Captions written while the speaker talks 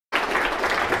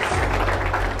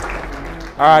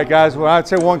All right, guys, when I'd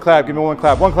say one clap, give me one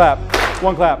clap. One clap,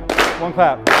 one clap, one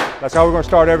clap. That's how we're going to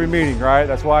start every meeting, right?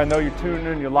 That's why I know you're tuning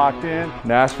in, you're locked in.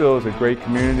 Nashville is a great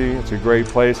community. It's a great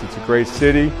place. It's a great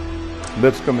city.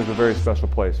 Lipscomb is a very special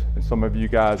place. And some of you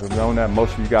guys have known that.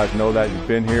 Most of you guys know that. You've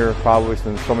been here probably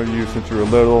since, some of you since you were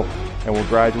little and will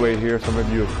graduate here. Some of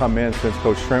you have come in since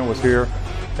Coach Trent was here.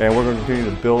 And we're going to continue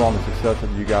to build on the success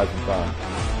that you guys have found.